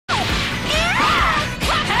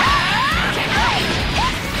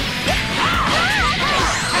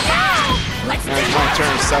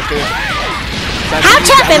sucker. I'll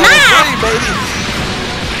chop him up!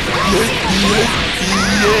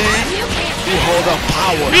 You hold up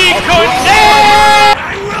power.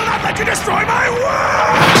 I will not let you destroy my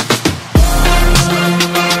world!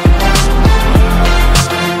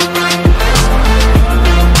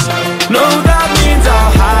 No, that means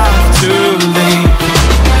I'll have to leave.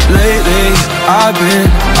 Lately, I've been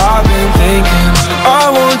thinking I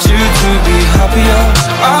want you to be happier.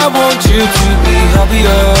 I want you to be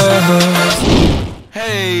happier.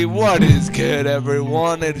 Hey, what is good,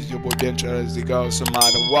 everyone? It is your boy FighterZ,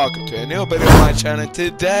 and welcome to a new video on my channel.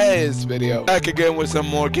 Today's video, back again with some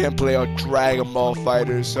more gameplay of Dragon Ball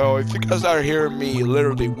FighterZ. So if you guys are hearing me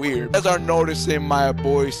literally weird, you guys are noticing my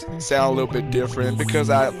voice sound a little bit different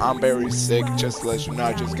because I'm very sick. Just to let you know,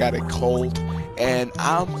 I just got a cold, and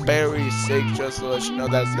I'm very sick. Just to let you know,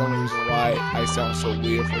 that's the only reason why I sound so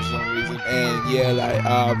weird for some reason. And yeah, like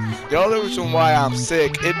the only reason why I'm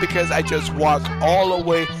sick is because I just walked all the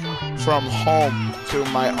way from home to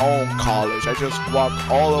my own college. I just walked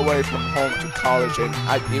all the way from home to college, and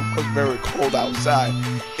it was very cold outside.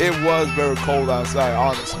 It was very cold outside,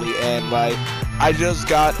 honestly, and like I just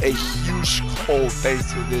got a huge cold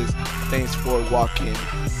thanks to this. Thanks for walking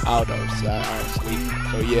out outside, honestly.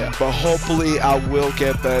 So yeah, but hopefully I will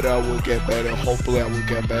get better. Hopefully I will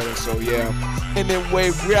get better. So yeah.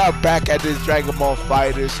 Anyway, we are back at this Dragon Ball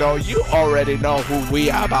FighterZ. So you already know who we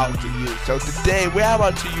are about to use. So today we are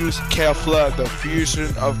about to use Kefla, the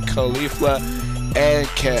fusion of Kefla and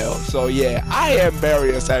Kel. So yeah, I am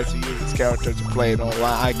very excited to use this character to play it online.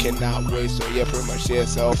 I cannot wait. So yeah, pretty much yeah.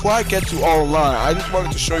 So before I get to online, I just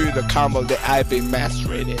wanted to show you the combo that I've been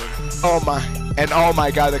mastering in. Oh my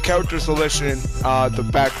god, the character selection, the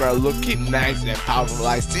background looking nice and powerful.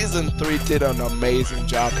 Like season 3 did an amazing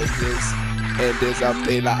job in this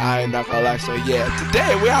update. Like, I ain't not gonna lie. So yeah,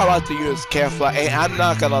 today we are about to use Kefla, and I'm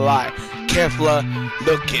not gonna lie, Kefla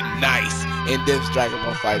looking nice in this Dragon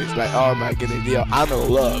Ball FighterZ. Like, oh my goodness, yo, I'm in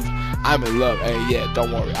love. And yeah,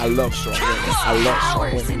 don't worry, I love strong women. I love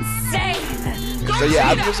strong women. So yeah,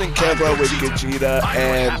 I'm using Kefla with Vegeta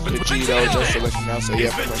and Vegito, just to let you know. So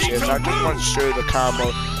yeah, pretty much, so I just wanted to show you the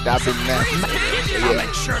combo that I've been mastering. So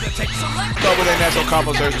yeah, start with the natural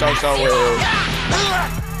combos. So it starts out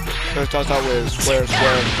with square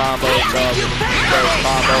combo, square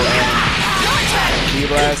combo, and key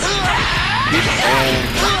blast,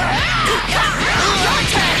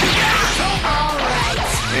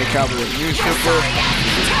 and combo with new super,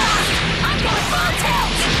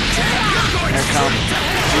 and come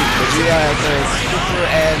Vegeta has a super,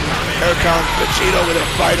 and here comes Vegeta with a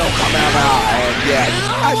final come out, and yeah,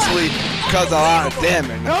 actually cause a lot of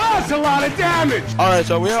damage. That's a lot of damage! Alright,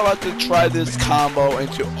 so we're about to try this combo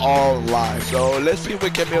into online. So let's see if we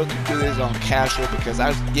can be able to do this on casual, because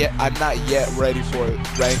I'm not yet ready for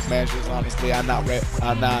ranked matches. Honestly, I'm not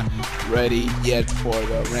ready yet for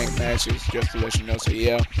the ranked matches, just to let you know. So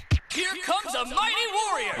yeah. Here comes a mighty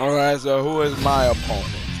warrior! Alright, so who is my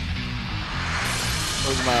opponent?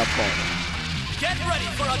 Get ready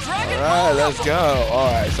for a Dragon Ball! Alright, let's go.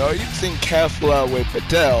 Alright, so using Kefla with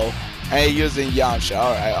Patel and using Yamcha.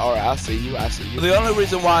 Alright, I see you. The only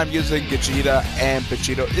reason why I'm using Vegeta and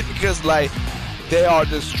Vegito is because like they are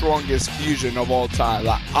the strongest fusion of all time.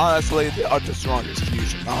 Like honestly, they are the strongest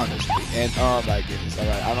fusion, honestly. And oh my goodness,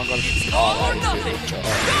 alright, I'm not gonna see all or nothing.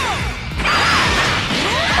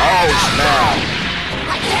 Oh snap.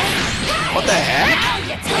 What the heck?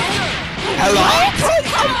 Hello?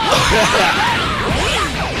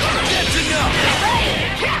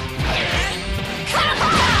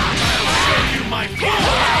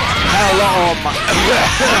 Hello, my.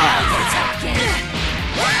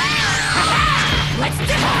 Let's do it!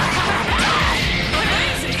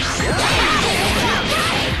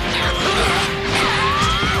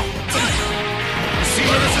 See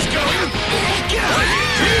where this is going? Get out of here!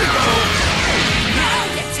 Here you go! Now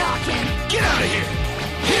you're talking! Get out of here!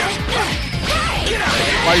 Get out of here!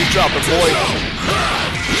 Why you dropping, boy?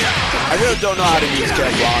 I really don't know how to use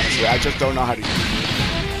Kefla, honestly. I just don't know how to use it.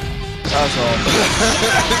 That's all.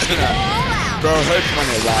 Bro, it hurts when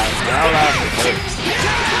it laughs. Now laughing hurts.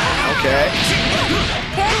 Okay.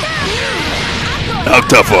 How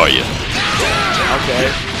tough are you?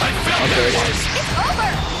 Okay.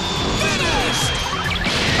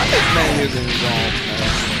 This man using his own,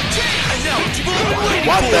 man.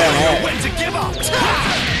 What the heck?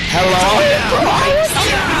 Hello? Bro,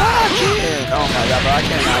 oh my god, bro, I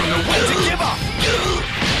cannot. When to give up!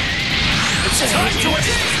 It's time to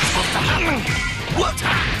what's supposed to happen! What?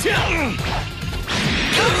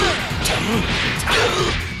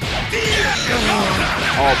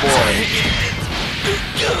 Oh boy.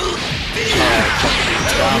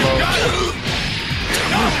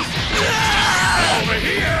 Over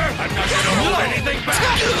here! I'm not gonna hold anything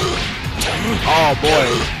back! Oh boy.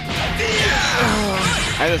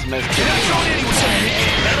 I just missed it.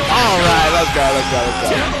 Alright, let's go.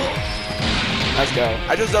 Let's go.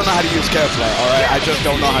 I just don't know how to use Kefla, alright? I just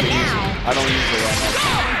don't know how to use it. I don't use it right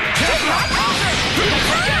now.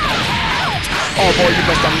 Oh boy, you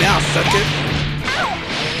messed up now, suck it.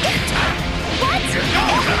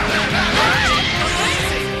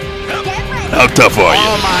 How tough are you?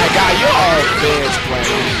 Oh my god, you're a bitch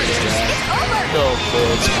playing this guy. You're a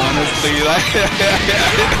bitch, honestly.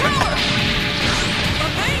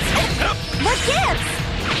 What gives?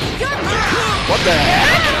 What the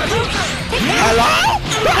heck? Hello?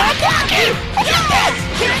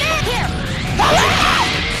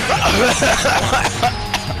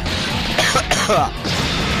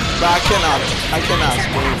 But I cannot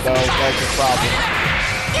scream though, that's the problem.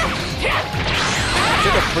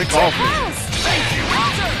 Get the freak off me.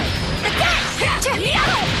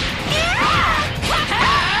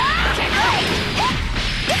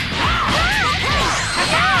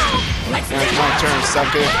 Now it's my turn,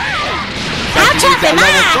 sucker. Got to use that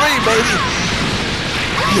level 3, baby.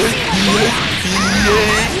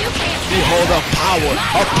 Behold the power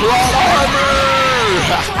of plot armor.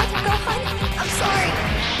 I'm sorry.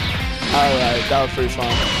 Alright, that was pretty fun.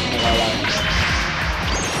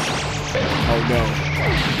 Oh no.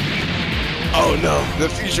 Oh no, the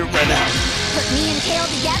future ran out. Put me and Kale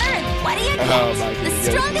together and what do you get? Oh my The god,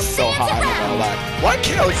 strongest so fans hot, I'm not around. gonna lie. Why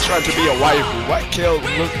Kale is trying to be a waifu? Why Kale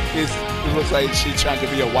looks like she's trying to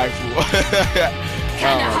be a waifu?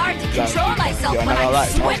 Kinda hard to control myself when I'm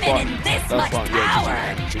swimming in this much power.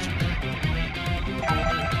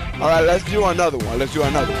 Alright, let's do another one.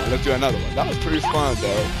 That was pretty fun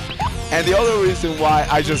though. And the other reason why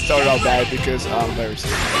I just started out bad because I'm very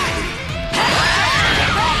sick.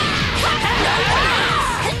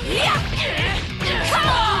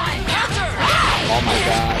 Oh my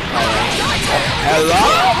god. Hello?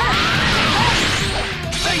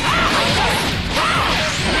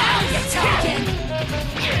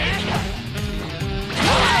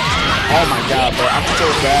 Oh my god, bro. I'm so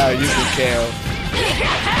bad using Kale.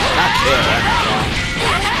 Not Kale.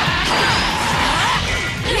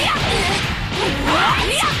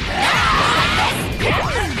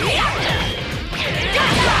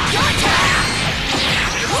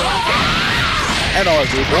 And all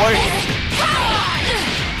good, boy.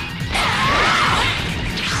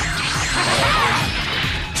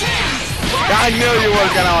 I knew you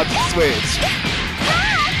were gonna want to switch.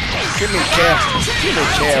 Give me Kale. Give me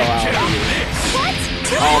Kale out here.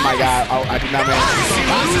 Oh my god. Oh, I did not mean to.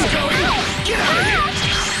 Get out of here!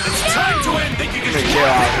 It's time to end the Give me Kale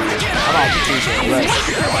out here. I'm out to teach you a lesson.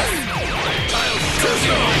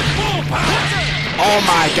 Oh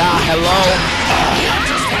my god, hello?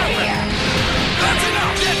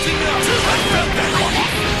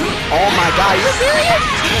 Oh my god, you serious?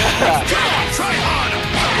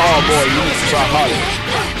 Oh boy, you need to try harder.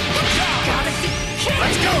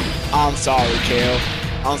 Let's go! I'm sorry, Kale.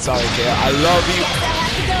 I'm sorry, Kale. I love you.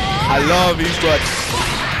 I love you, but...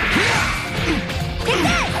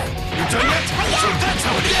 You done yet? So that's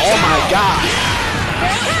how it is! Oh my god.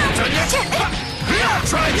 Done yet?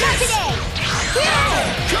 Try this!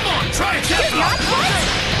 Come on, try it! Here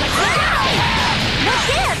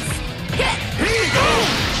you go!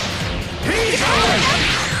 Here you go!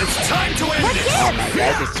 It's time to end this! Oh my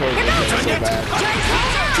god, this toy is so bad.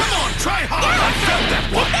 Come on, try hard! I felt that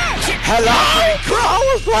one! Hello? Bro, I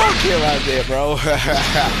was walking right there, bro. Yeah,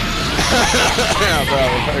 bro,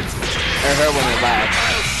 it hurts. It hurt when it laughed.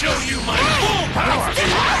 I'll show you my full power!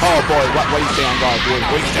 Oh boy, what you stay on guard, boy?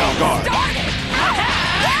 What you stay on guard?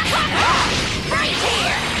 Right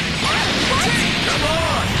here. Come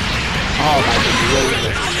on! Oh my god,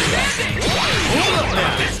 Hold up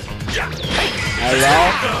now! hello?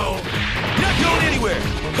 No! Not going anywhere!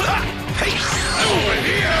 Ha! Hey! Over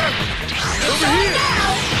here! Over here!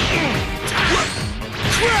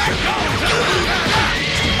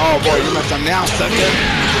 Oh boy, you messed up now, sucker.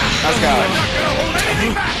 Let's go.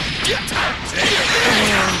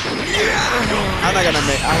 I'm not gonna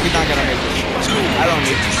make this. I don't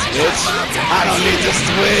need to switch. I don't need to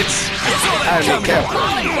switch. I don't need Kefla.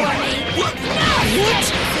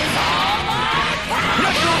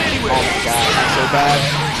 Oh my god, I'm so bad.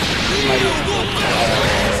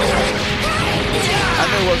 I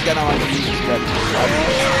know what's gonna want to use this.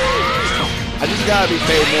 I just gotta be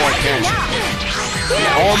paid more attention.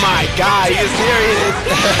 Oh my god, you serious?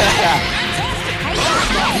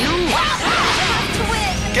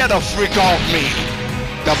 Get the freak off me.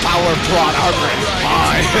 The power plot armor is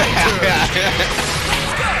mine.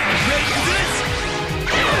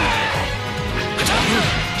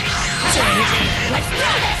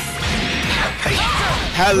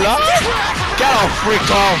 Hello? Get the freak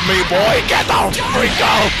off me, boy! Get the freak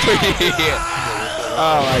off me!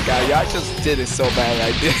 Oh my god, y'all just did it so bad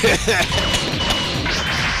right there.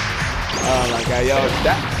 Oh my god, yo,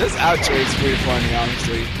 this outro is pretty funny,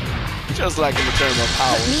 honestly. Just like in the term of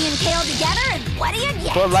power. Me and Kale together, and what do you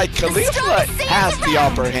get? But like Kefla has the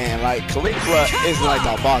upper hand. Like Kefla isn't like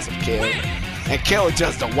the boss of Kale, and Kale is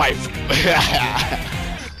just a wife.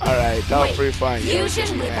 Alright, that was pretty fun.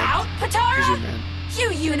 Fusion without Patara?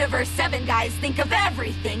 You Universe 7 guys think of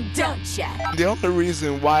everything, don't ya? The only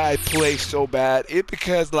reason why I play so bad is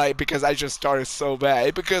because I just started so bad.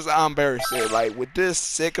 It's because I'm embarrassed. Like with this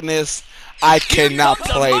sickness, I cannot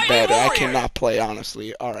play better. I cannot play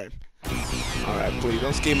honestly. Alright. Alright, please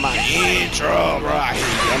don't skip my intro, bro. I hate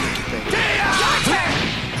you. I'm gonna keep thinking.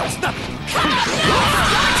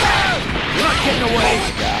 You're not getting away. Oh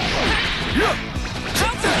my god.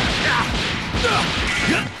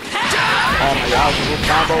 Oh my god, good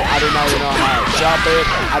combo. I do not even know how to jump it.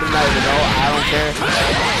 I do not even know. I don't care.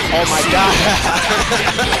 Oh my god.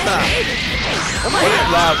 I'm pretty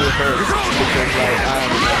loud with her because like I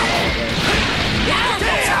don't know.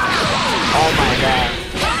 Oh my god.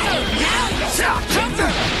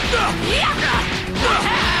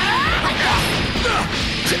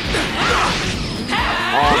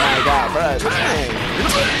 Oh my god, bro. Dang.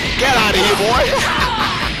 Get out of here, boy.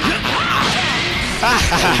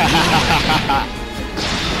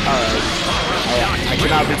 Alright. I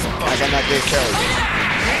cannot get carried.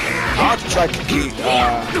 I'll have to try to keep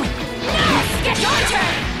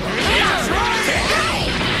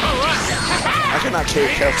I cannot kill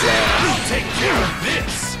Kefla. I'll take care of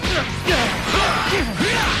this.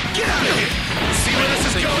 See where this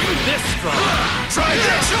is going? This from. Try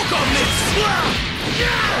this. Choke on this.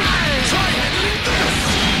 Try this.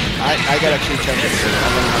 I gotta keep Kefla.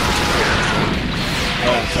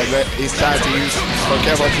 It's time to use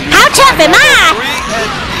Kefla to use. How tough am I? Oh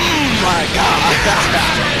my god.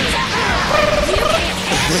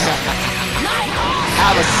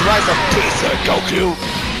 Have a slice of pizza, Goku.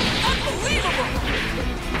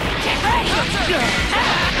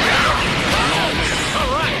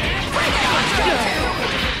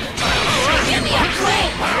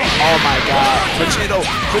 Oh my god. Vegito,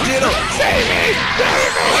 save me!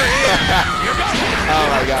 Oh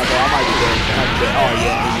my god, bro, I might be dead. Oh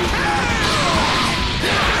yeah,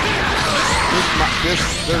 this is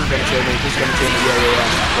gonna kill me. This is gonna kill me. Yeah.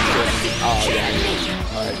 Oh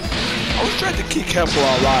yeah. Alright. I was trying to keep Kefla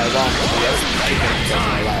alive, honestly.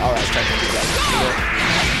 Alright, try to do that.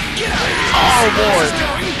 Oh boy!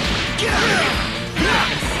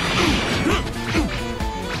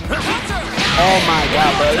 Oh my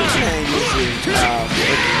god, bro, this man usually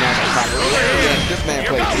this man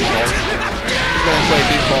plays default. This man plays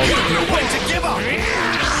default. No way to give up!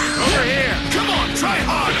 Over here! Come on, try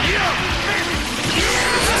hard!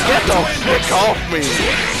 Get the frick off me!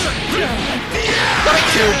 What are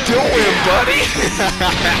you doing, buddy?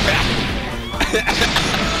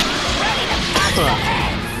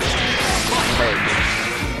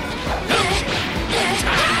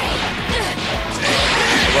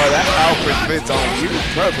 Well, that outfit fits on you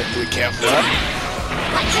perfectly, Kefla.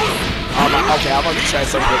 Okay, I'm gonna try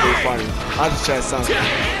something really funny. I'll just try something.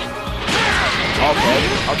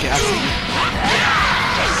 Okay, I see.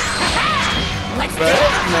 But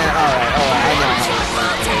man, alright, I know how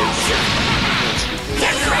to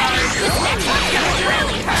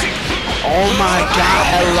Oh my god,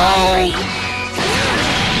 hello!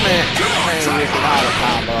 Man, you're out of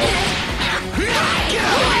combo.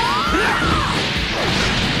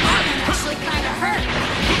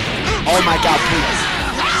 Oh my god, please.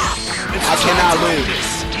 I cannot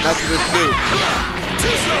lose. That's this move.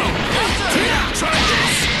 Too slow. Try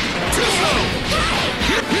this. Too slow.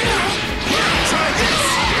 Try this.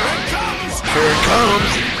 Here it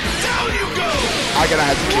comes. Down you go. I'm gonna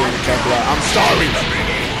have to kill you, Kefla. I'm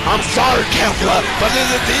sorry, Kefla, but this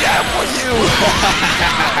is the end for you.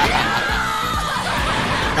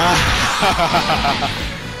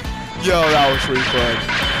 Yo, that was pretty fun.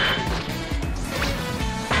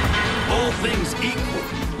 All things equal,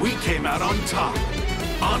 we came out on top.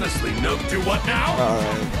 Honestly, no, do what now?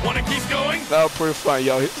 Alright. Want to keep going? That was pretty fun,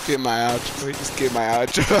 yo. He just get my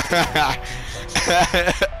outro.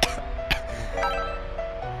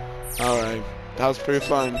 Alright. That was pretty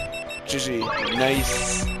fun. GG.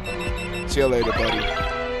 Nice. See you later, buddy.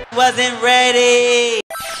 Wasn't ready.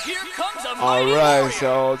 Here comes a Alright,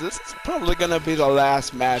 so this is probably gonna be the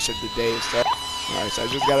last match of the day, so Alright, so I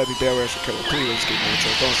just gotta be there where I should kill it. Please don't skip it, so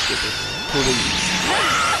don't skip it. Please.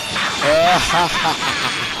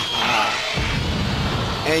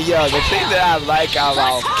 And yo, the thing that I like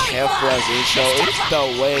about Kefla's intro is the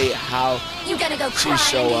way how she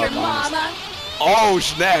show up on this. Oh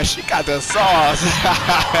snap, she got the sauce.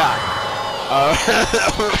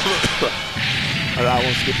 I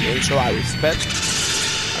won't skip the intro, I respect.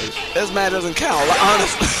 This man doesn't count, like,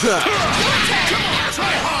 honestly.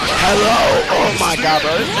 Hello! Oh my god,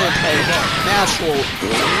 bro, this man plays natural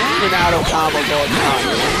Ronaldo combos all the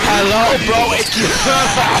time. Hello, bro!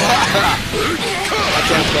 I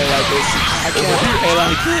can't play like this. I can't play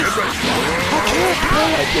like this. I can't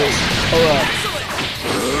play like this. Hold up.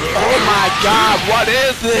 Oh my god, what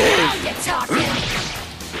is this?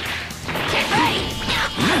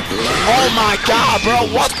 Oh my god, bro,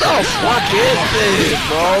 what the fuck is this,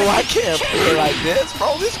 bro? I can't play like this,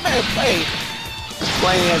 bro. This man playing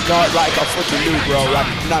as God like a freaking noob, bro. Like,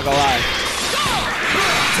 I'm not gonna lie.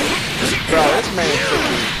 Bro, this man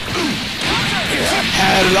freaking...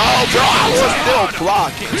 Hello, bro, I was still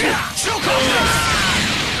blocking.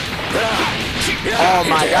 Oh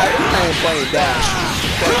my god, this man playing dash.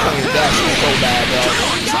 This man playing dash is so bad, bro.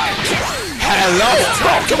 Hello,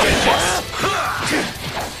 bro, come on.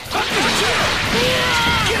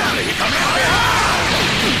 Get out of here! Come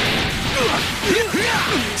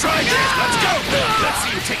Try this! Let's go! Let's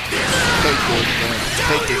see you take this! Take this, man.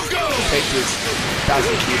 Take this. Take this. That's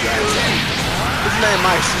the key, guys. This man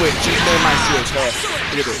might switch. This man might switch.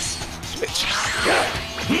 Look at this. Switch.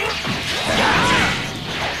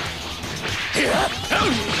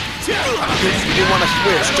 You want to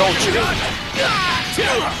switch, don't you?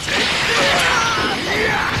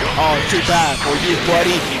 Oh, too bad for you,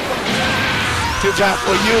 buddy. Too bad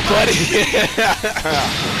for you, buddy.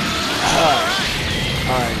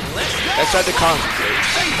 Alright, let's try to concentrate.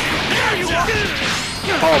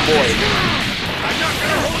 Oh boy. I'm not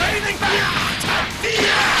gonna hold anything back!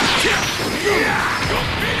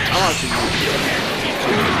 I want to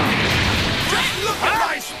Just look at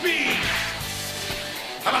my speed!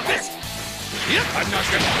 How about this? Yep, I'm not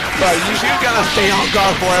gonna... Bro, you're gonna stay on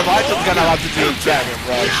guard forever. I'm just gonna have to do a dragon,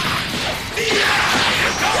 bro.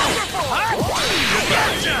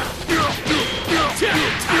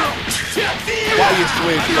 Why you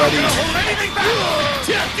switch, buddy?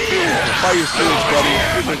 Why you switch, buddy?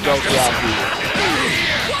 You can go throughout here.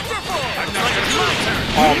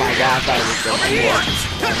 Oh my god, I thought it was going to work.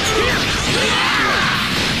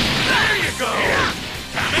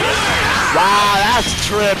 Wow, that's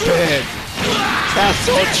tripping. That's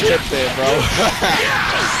so tripping, bro.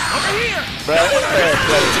 Bro, this man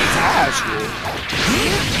plays casual.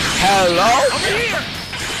 Hello?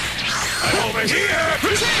 I'm over here!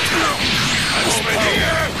 I'm over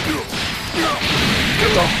here!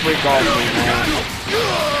 Get the freak off me, man.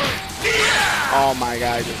 Oh my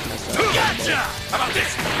god, I just messed up. Gotcha! How about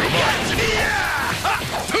this?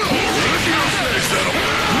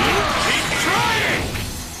 Keep trying!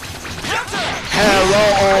 Hello,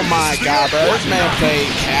 oh my god, bro. This man played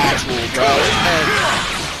casual, bro. This man...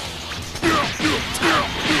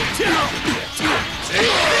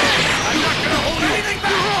 I'm not gonna hold anything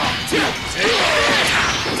back!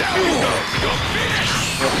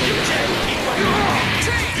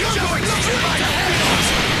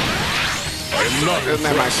 This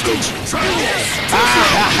man might switch.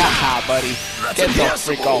 Ah, buddy. Get the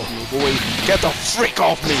freak off me, boy. Get the freak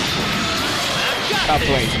off me. Stop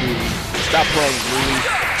playing, movie. Stop playing, movie.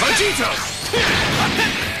 Vegeta!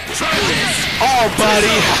 Try this! Oh,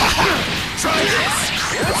 buddy. Try this!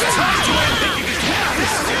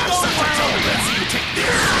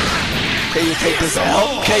 Can you take this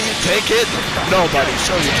L? Can you take it? No, buddy.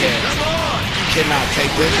 Sure you can. You cannot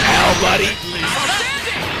take this L, buddy.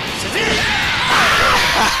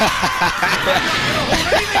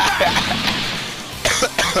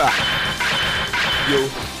 Yo,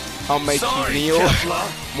 I'll make you kneel. Kefla.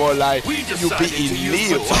 More like We you beating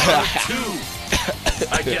Neil.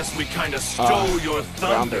 I guess we kind of stole your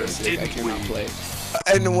thunder, I didn't we? cannot play.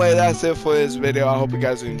 Anyway, that's it for this video. I hope you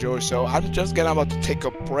guys enjoyed. So I'm just about to take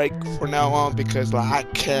a break for now on because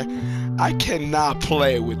like I cannot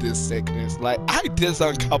play with this sickness. Like I did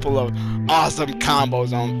a couple of awesome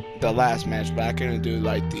combos on the last match, but I couldn't do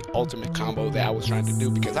like the ultimate combo that I was trying to do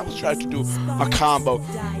because I was trying to do a combo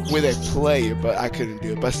with a player, but I couldn't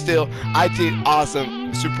do it. But still, I did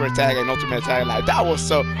awesome super attack and ultimate attack. Like that was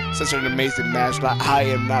such an amazing match. Like I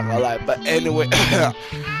am not gonna lie. But anyway.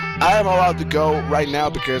 I am allowed to go right now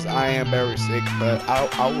because I am very sick, but I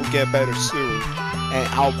will get better soon. and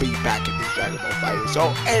I'll be back in this Dragon Ball Fighter.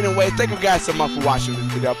 So anyway, thank you guys so much for watching this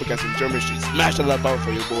video. I hope you guys enjoyed. Make sure you smash the like button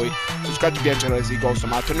for your boy. Subscribe to the channel as he goes. So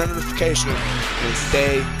turn on notification and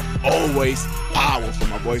stay always powerful,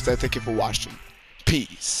 my boys. Thank you for watching.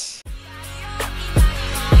 Peace.